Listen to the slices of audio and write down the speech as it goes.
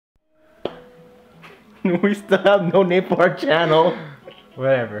We still have no name for our channel.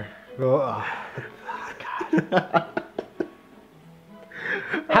 Whatever. Well, oh, God.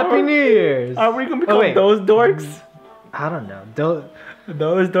 Happy New Year's! Are we gonna become those dorks? I don't know.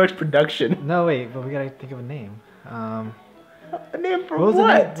 Those dorks production. No, wait, but we gotta think of a name. A name for what? Was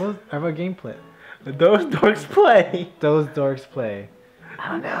what? the name? What was our gameplay? Those dorks play. Those dorks play. I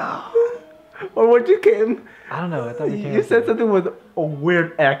don't know. Or what you came? I don't know. I thought we came. You said something with a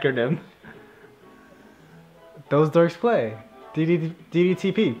weird acronym. Those dorks play.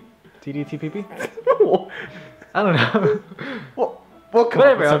 DDTP. DDTPP. I don't know. We'll come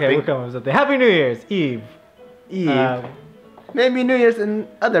Whatever. up with Okay, we'll come up with something. Happy New Year's Eve. Maybe New Year's in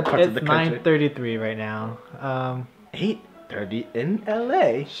other parts of the country. It's 9:33 right now. 8:30 in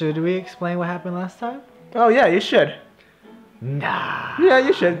LA. Should we explain what happened last time? Oh yeah, you should. Nah. Yeah,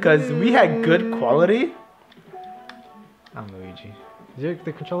 you should, because we had good quality. I'm Luigi. Is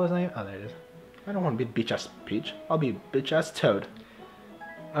the controller's name? Oh, there it is. I don't want to be bitch ass Peach. I'll be bitch ass Toad.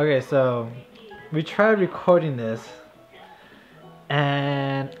 Okay, so we tried recording this,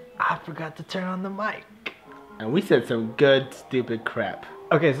 and I forgot to turn on the mic. And we said some good stupid crap.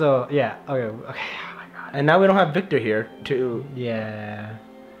 Okay, so yeah. Okay. Oh my god. And now we don't have Victor here to. Yeah.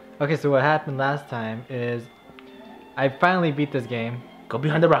 Okay, so what happened last time is I finally beat this game. Go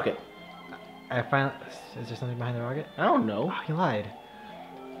behind the rocket. I finally. Is there something behind the rocket? I don't know. Oh, he lied.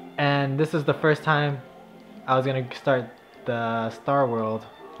 And this is the first time I was gonna start the Star World.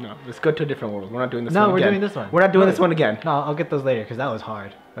 No, let's go to a different world. We're not doing this one again. No, we're doing this one. We're not doing this one again. No, I'll get those later because that was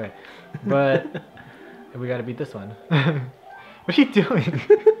hard. Okay. But we gotta beat this one. What are you doing?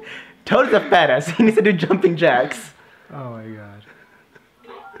 Toad is a fat ass. He needs to do jumping jacks. Oh my god.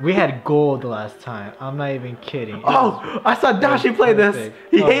 We had gold last time. I'm not even kidding. Oh, I saw Dashi play this.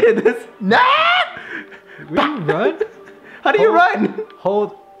 He hated this. Nah! We run? How do you run?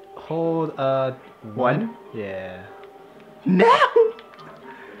 Hold, one? Yeah. Now?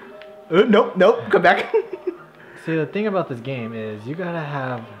 Nope, come back. See, the thing about this game is you gotta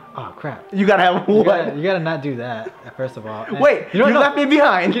have... Oh, crap. You gotta have one. You gotta not do that, first of all. And wait, you left me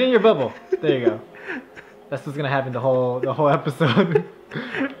behind. Get in your bubble. There you go. That's what's gonna happen the whole episode.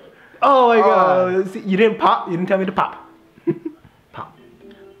 Oh my god. See, you didn't pop. You didn't tell me to pop. Pop.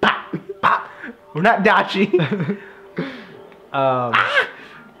 Pop. Pop. We're not Dachi.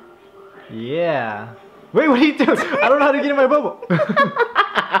 Yeah. Wait, what are you doing? I don't know how to get in my bubble.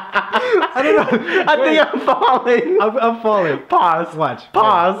 I don't know. I think I'm falling. I'm falling. Pause. Watch.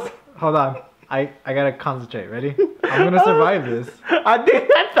 Pause. Wait. Hold on. I gotta concentrate. Ready? I'm gonna survive this. I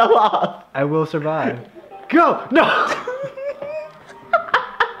think I fell off. I will survive. Go! No!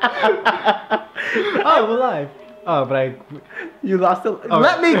 Oh, I'm alive. Oh, but You lost it. Oh,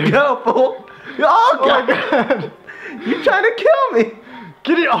 let me go, fool. Oh, God. Oh, my God. You're trying to kill me.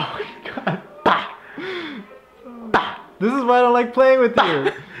 Get it. Oh, my God. Bah. Bah. This is why I don't like playing with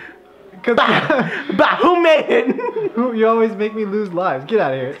you. Cause bah. Who made it? You always make me lose lives. Get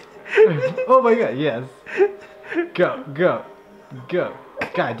out of here. Oh, my God. Yes. Go. Go. Go.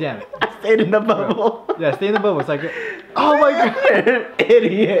 God damn it. I stayed in the bubble. Go. Yeah, stay in the bubble so I can... Oh my god!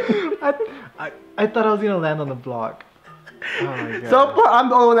 Idiot. I thought I was gonna land on the block. Oh my god. So far, I'm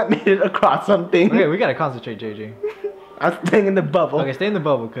the only one that made it across something. Okay, we gotta concentrate, JJ. I'm staying in the bubble. Okay, stay in the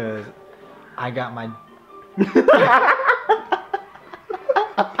bubble because I got my...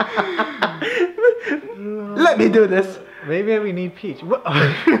 Let me do this. Maybe we need Peach. What?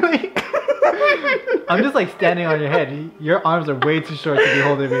 Really? I'm just like standing on your head. Your arms are way too short to be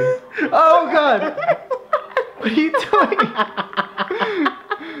holding me. Oh god! What are you doing?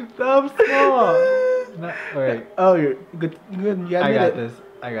 I'm small. No, alright. Oh, you're good. You got this.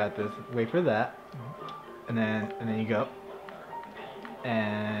 I got this. Wait for that. And then you go.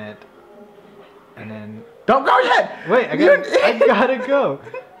 And then. Don't go yet. Wait, I gotta go.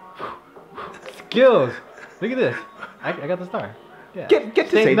 Skills. Look at this. I got the star. Yeah. Get to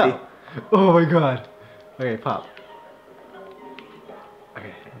safety. No. Oh my god. Okay, pop.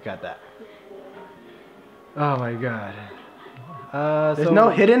 Okay, got that. Oh my god. There's no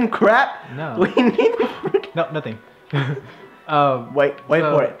hidden crap. No. We need. No, nothing. Wait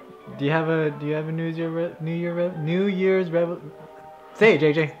for it. Do you have a New Year's Say it,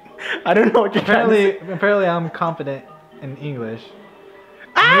 JJ. I don't know what you're trying to say. Apparently, I'm confident in English.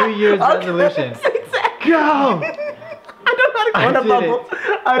 New Year's resolution. Exactly. Go. I don't know how to go in a bubble.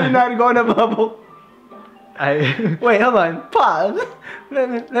 I don't know how to go in a bubble. Wait, hold on. Pause.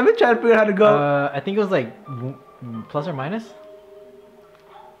 Let me try to figure out how to go. I think it was like plus or minus,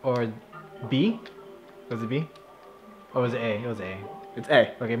 or B. Was it B? Or was it A? It was A. It's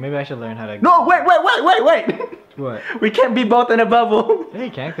A. Okay, maybe I should learn how to. No, wait. What? We can't be both in a bubble. Yeah,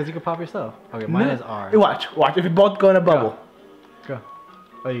 you can, because you can pop yourself. Okay, mine is R. Watch. If we both go in a bubble. Go.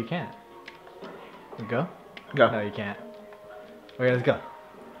 Oh, you can't. Go? Go. No, you can't. Okay, let's go.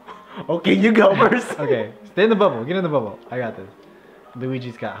 Okay, you go first. Okay, stay in the bubble. Get in the bubble. I got this.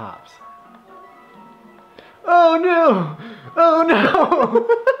 Luigi's got hops. Oh no! Oh no!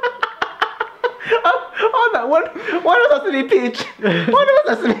 Oh no! One of us to be Peach. One of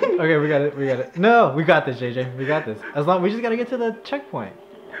us to be. Okay, we got it. We got it. No, we got this, JJ. We got this. As long we just gotta get to the checkpoint.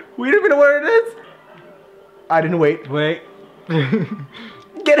 We don't even know where it is. I didn't wait. Wait.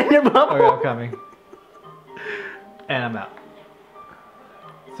 Get in your bubble. Okay, I'm coming. And I'm out.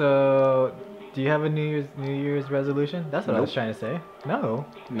 So, do you have a New Year's resolution? That's what I was trying to say. No.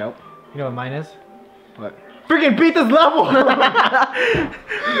 Nope. You know what mine is? What? Freaking beat this level!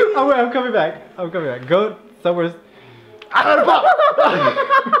 I'm coming back. I'm coming back. Go somewhere.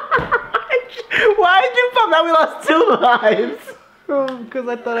 Why did you pump that? We lost 2 lives. Because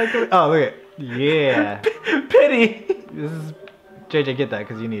I thought I could. Oh, look at. Yeah. Pity. This is. JJ, get that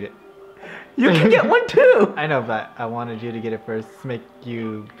because you need it. You can get one too. I know, but I wanted you to get it first to make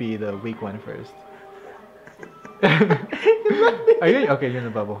you be the weak one first. Are you okay? You're in the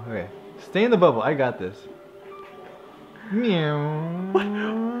bubble. Okay, stay in the bubble. I got this. Meow.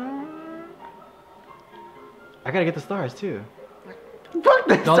 I gotta get the stars too. Fuck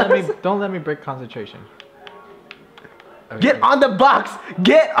this. Don't let me break concentration. Okay. Get on the box.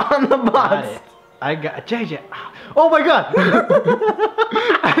 Get on the box. Got it. I got JJ. Oh my god!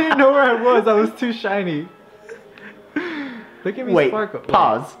 I didn't know where I was. I was too shiny. Look at me sparkle.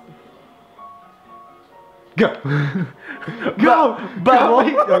 Pause. Go. Go. Bubble.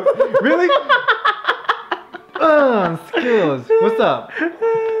 Go. Really? Skills. What's up?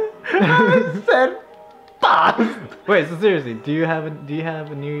 I said pause. Wait. So seriously, do you have a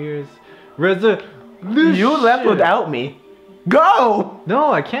New Year's resolution? You left without me. Go.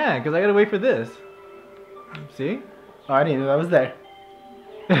 No, I can't because I gotta wait for this. See? Oh, I didn't know that was there.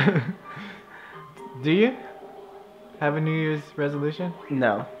 Do you have a New Year's resolution?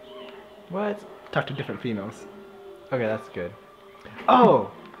 No. What? Talk to different females. Okay, that's good.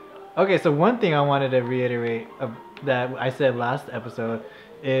 Oh! Okay, so one thing I wanted to reiterate that I said last episode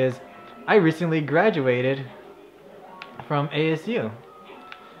is I recently graduated from ASU.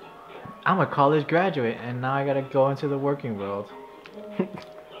 I'm a college graduate and now I gotta go into the working world.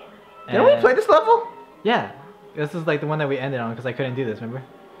 Didn't we play this level? Yeah, this is like the one that we ended on because I couldn't do this, remember?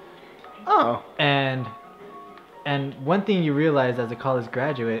 Oh. And one thing you realize as a college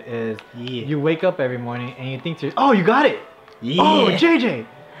graduate is you wake up every morning and you think to yourself, oh, you got it! Yeah. Oh, JJ!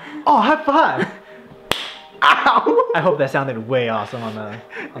 Oh, high five! Ow! I hope that sounded way awesome on the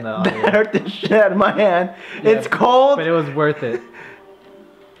audio. That hurt the shit out of my hand. Yeah, it's cold. But it was worth it.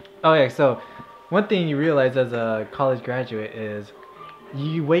 Oh yeah, so one thing you realize as a college graduate is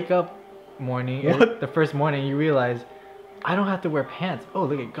you wake up the first morning you realize I don't have to wear pants. Oh,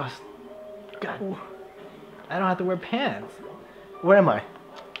 look at Gus. God. I don't have to wear pants. Where am I?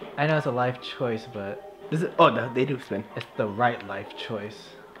 I know it's a life choice, but Is it? Oh, no, they do spin. it's the right life choice.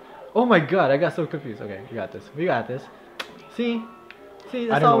 Oh my god, I got so confused. Okay, we got this. We got this. See,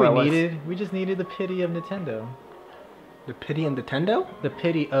 that's all we needed. We just needed the pity of Nintendo. The pity of Nintendo? The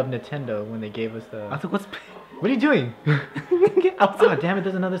pity of Nintendo when they gave us the. I was like, what's? What are you doing? Oh damn it!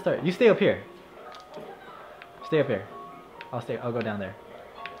 There's another star. You stay up here. Stay up here. I'll go down there.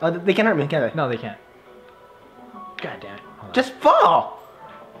 Oh, they can't hurt me, can they? No, they can't. God damn it! Hold on. Just fall.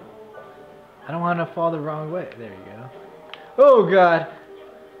 I don't want to fall the wrong way. There you go. Oh god.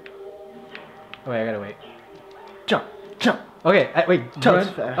 Oh wait, I gotta wait. Jump. Okay, wait. Run.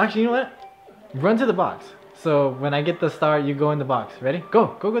 Actually, you know what? Run to the box. So when I get the star, you go in the box. Ready?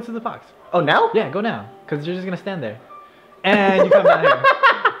 Go to the box. Oh, now? Yeah, go now. Because you're just going to stand there. And you come down here.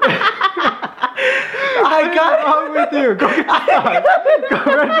 I got it. wrong with you? Go get the star. Go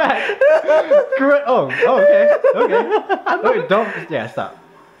right back. Oh, okay. Okay, don't. Yeah, stop.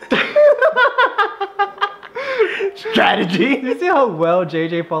 Strategy. You see how well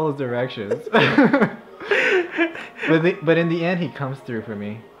JJ follows directions. But in the end, he comes through for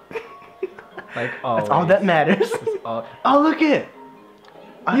me. Like always. That's all that matters. Oh, look it!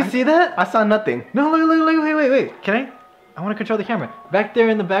 You see that? I saw nothing. No, look, wait. Can I? I want to control the camera. Back there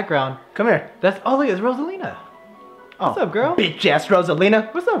in the background. Come here. Look, it's Rosalina. What's up, girl? Bitch ass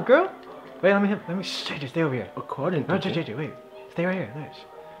Rosalina. What's up, girl? Wait, let me. JJ, stay over here. According to. No, JJ, wait. Stay right here. Look.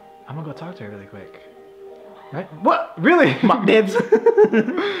 I'm gonna go talk to her really quick. Right? What? Really? My dibs.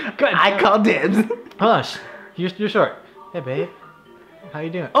 I call dibs. Hold on. You're short. Hey, babe. How you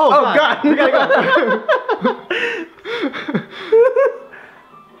doing? Oh God. We gotta go.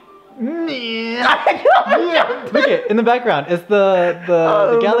 Yeah. Look it in the background. It's the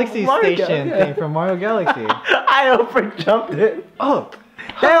Galaxy Mario, Station yeah. thing from Mario Galaxy. I overjumped it. Oh,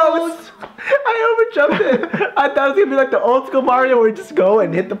 I overjumped it. I thought it was gonna be like the old school Mario where you just go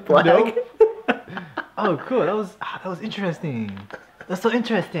and hit the flag. Nope. Oh, cool. That was interesting. That's so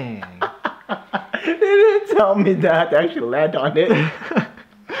interesting. They didn't tell me that to actually land on it.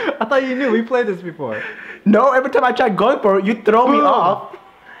 I thought you knew. We played this before. No, every time I tried going for it, you throw me off.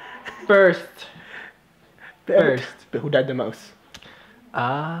 First. But who died the most?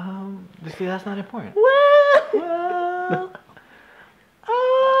 See, that's not important. Well,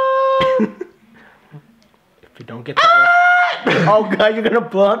 if you don't get that, oh god, you're gonna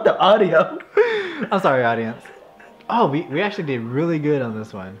blow out the audio. I'm sorry, audience. Oh, we actually did really good on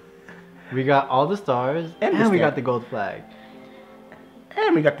this one. We got all the stars, and we got the gold flag.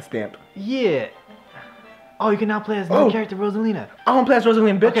 And we got the stamp. Yeah. Oh, you can now play as new character Rosalina. I want to play as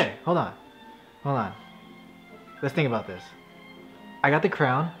Rosalina, bitch. Okay, hold on. Let's think about this. I got the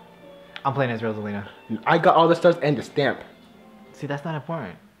crown. I'm playing as Rosalina. I got all the stars and the stamp. See, that's not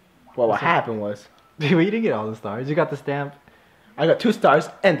important. Well, what happened was... Wait, you didn't get all the stars. You got the stamp. I got 2 stars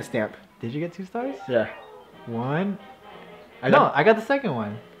and the stamp. Did you get 2 stars? Yeah. 1. I got the second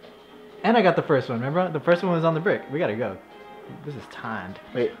one. And I got the first one, remember? The first one was on the brick. We gotta go. This is timed.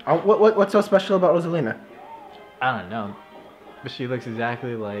 Wait, what's so special about Rosalina? I don't know. But she looks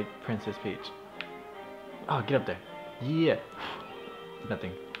exactly like Princess Peach. Oh, get up there. Yeah.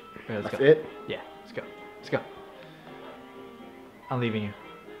 Nothing. Wait, let's That's go. it? Yeah, let's go. I'm leaving you.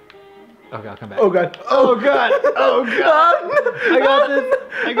 Okay, I'll come back. Oh god. Oh god. Oh god. I got this.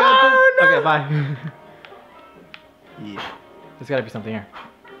 Oh, no. Okay, bye. Yeah. There's gotta be something here.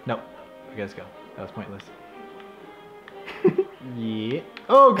 Nope. Okay, let's go. That was pointless. Yeah.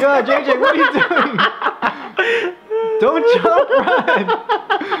 Oh god, JJ, what are you doing? Don't jump, run.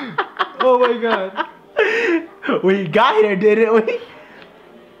 Oh my god. We got here, didn't we?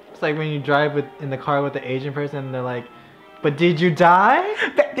 It's like when you drive in the car with the Asian person and they're like, but did you die?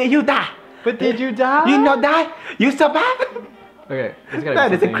 Did you die? But did you die? You not die? You survived? Okay, there's gotta That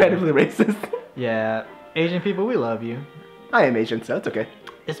be is something incredibly racist. Yeah, Asian people, we love you. I am Asian, so it's okay.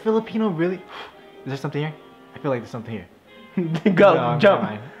 Is Filipino really? Is there something here? I feel like there's something here. Go, No, jump. never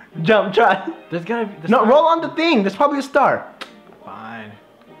mind. Jump, try. There's gotta be. No, roll on the thing. There's probably a star. Fine.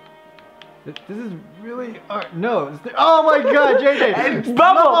 This is really hard. No. Oh my god, JJ!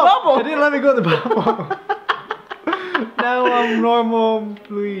 Bubble! It didn't let me go in the bubble. Now I'm normal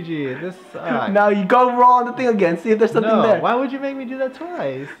Luigi. This sucks. Now you go roll on the thing again. See if there's something there. Why would you make me do that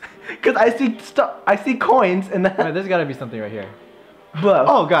twice? Because I see coins and that. Wait, there's gotta be something right here. But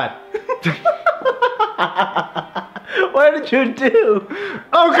Oh god. what did you do?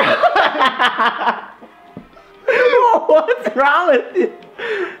 Oh god. What's wrong with you?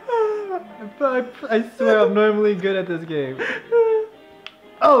 I swear I'm normally good at this game.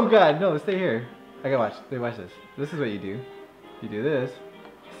 Oh god, no, stay here. I gotta watch. Watch this. This is what you do. You do this.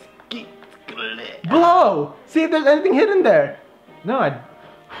 Blow! See if there's anything hidden there. No,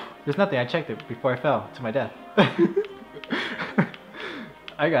 there's nothing. I checked it before I fell to my death.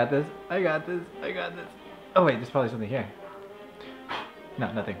 I got this. Oh wait, there's probably something here.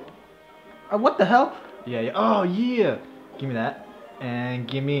 No, nothing. What the hell? Yeah. Oh yeah. Give me that. And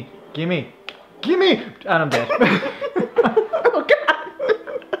give me. And I'm dead. Oh god.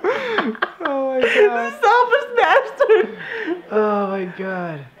 Oh my god. Selfish bastard. Oh my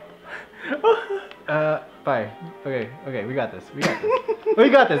god. Bye. Okay, we got this. We got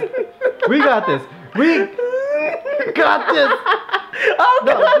this. Oh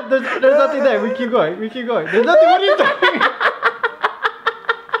god. No, there's nothing there. We keep going. There's nothing. What are you doing?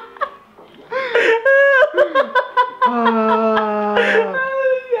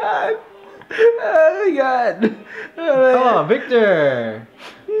 Oh god. Oh, Victor.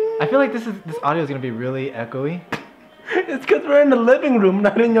 I feel like this audio is gonna be really echoey. It's because we're in the living room,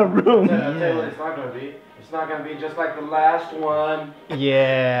 not in your room. Yeah, I'll tell you what it's not gonna be. It's not gonna be just like the last one.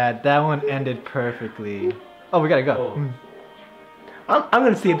 Yeah, that one ended perfectly. Oh, we gotta go. I'm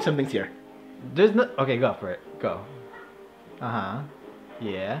gonna see if something's here. There's no. Okay, go for it. Go.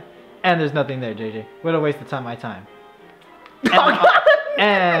 Yeah. And there's nothing there, JJ. What a waste of my time.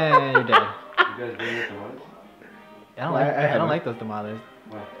 And you're dead. You guys doing it tomorrow? I don't like those tamales.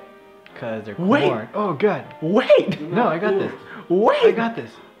 Why? Cause they're Wait. corn. Oh god. Wait! No, I got this. Wait! I got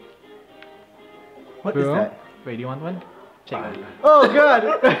this. What is Boom. that? Wait, do you want one? Take one. Oh god!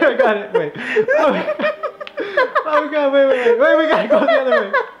 I got it. Wait. Oh god! Wait! We gotta go the other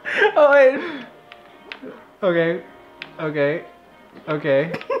way. Oh wait. Okay.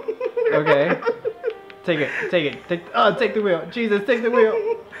 Take it. Take the wheel. Jesus, take the wheel.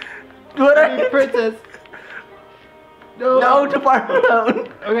 What I are need you? princess. No. No, too far down.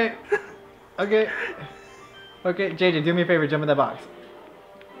 Okay. Okay. Okay, JJ, do me a favor, jump in that box.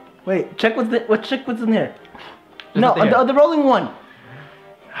 Wait, check what's in here. There's No, nothing here. the rolling one.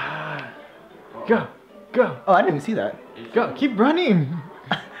 Go. Go. Oh, I didn't even see that. Go. Keep running.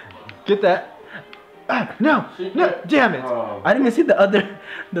 Get that. Ah, no. No. Damn it. Oh. I didn't even see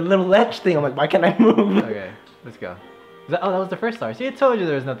the little ledge thing. I'm like, why can't I move? Okay, let's go. Oh, that was the first star. See, I told you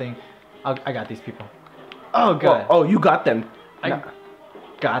there was nothing. I got these people. Oh, good. Oh, you got them. I No.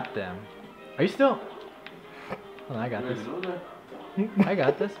 got them. Are you still? Hold on, I got this. I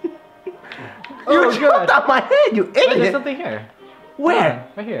got this. You Oh, jumped good. on my head, you Wait, there's idiot. something here. Where?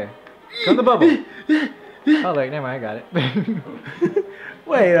 Right here. From the bubble. Oh, look, never mind, I got it.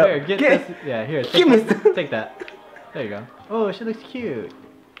 Wait, Here, get this. Yeah, here. give me Take, some. take that. There you go. Oh, she looks cute.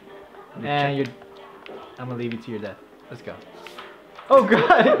 And you're. I'm gonna leave you to your death. Let's go. Oh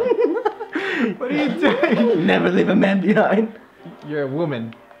God! What are you doing? Never leave a man behind. You're a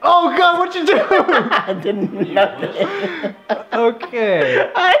woman. Oh God! What you doing? I did nothing.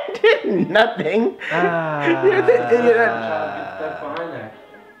 Okay. I did nothing. You're the idiot. Step behind that.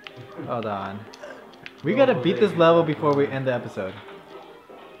 Hold on. We gotta beat this level before we end the episode.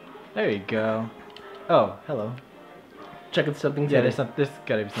 There you go. Oh, hello. Checking something. Yeah, there's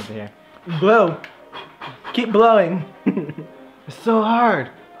gotta be something here. Blow. Keep blowing. It's so hard.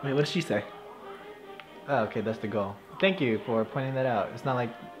 Wait, what did she say? Oh, okay, that's the goal. Thank you for pointing that out. It's not like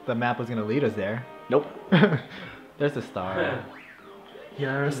the map was gonna lead us there. Nope. There's a star.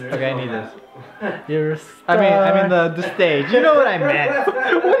 You're a star. Okay, I need this. You're a star. I mean the stage. You know what I meant.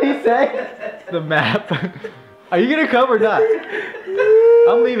 What did he say? The map. Are you gonna come or not?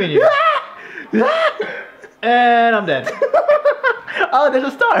 I'm leaving you. And I'm dead. Oh, there's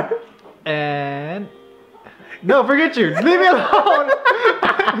a star. And no, forget you. Leave me alone.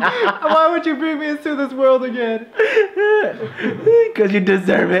 Why would you bring me into this world again? Because you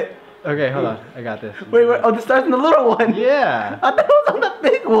deserve it. Okay, hold on. I got this. Wait, oh, the star's in the little one. Yeah. I thought it was on the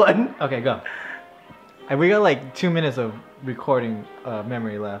big one. Okay, go. And we got like 2 minutes of recording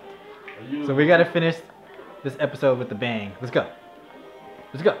memory left. So we gotta finish this episode with the bang. Let's go.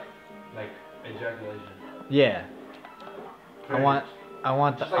 Let's go. Like ejaculation. Yeah. I want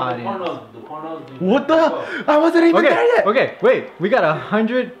the Just like audience. the pornos do. What the? I wasn't even there Okay, yet. okay, wait. We got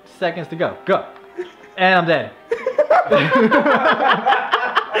 100 seconds to go. Go. And I'm dead.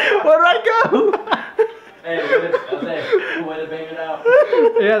 Where do I go? Hey, way to bang it out.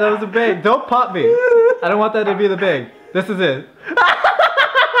 Yeah, that was the bang. Don't pop me. I don't want that to be the bang. This is it. Should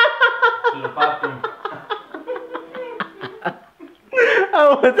have popped him.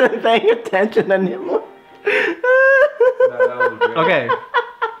 I wasn't paying attention anymore. That was great. Okay,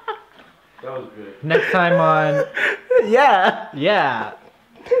 That was good. next time on. Yeah,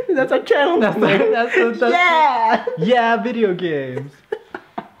 that's our channel. That's Yeah. Yeah, video games.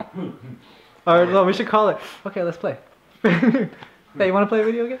 Or no, we should call it. Okay, let's play. Hey, you want to play a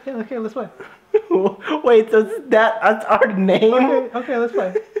video game? Yeah, okay, let's play. Wait, so that's our name? Okay, let's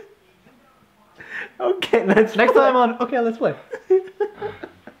play. Okay, let's Next play. time on. Okay, let's play.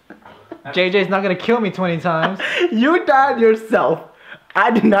 JJ's not gonna kill me 20 times. You died yourself. I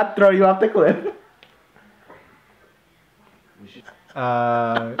did not throw you off the cliff.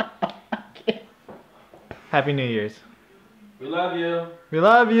 Happy New Year's. We love you. We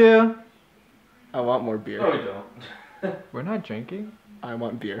love you. I want more beer. No, we don't. We're not drinking. I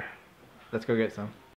want beer. Let's go get some.